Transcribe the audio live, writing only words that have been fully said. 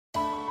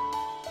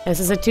This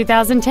is a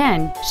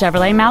 2010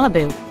 Chevrolet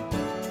Malibu.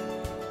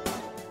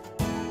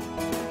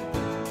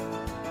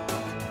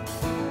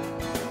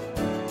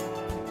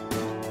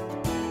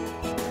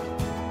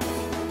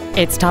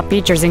 Its top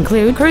features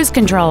include cruise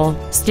control,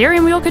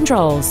 steering wheel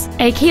controls,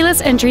 a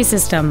keyless entry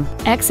system,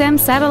 XM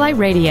satellite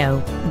radio,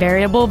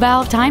 variable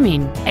valve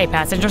timing, a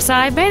passenger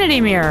side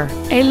vanity mirror,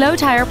 a low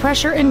tire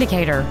pressure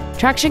indicator,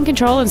 traction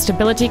control and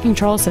stability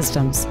control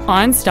systems,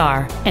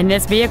 OnStar, and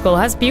this vehicle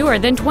has fewer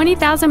than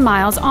 20,000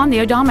 miles on the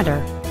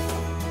odometer.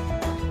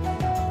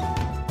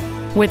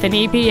 With an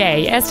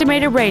EPA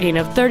estimated rating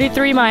of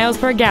 33 miles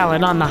per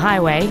gallon on the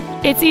highway,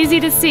 it's easy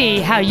to see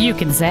how you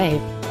can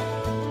save.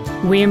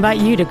 We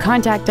invite you to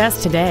contact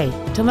us today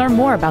to learn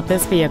more about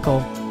this vehicle.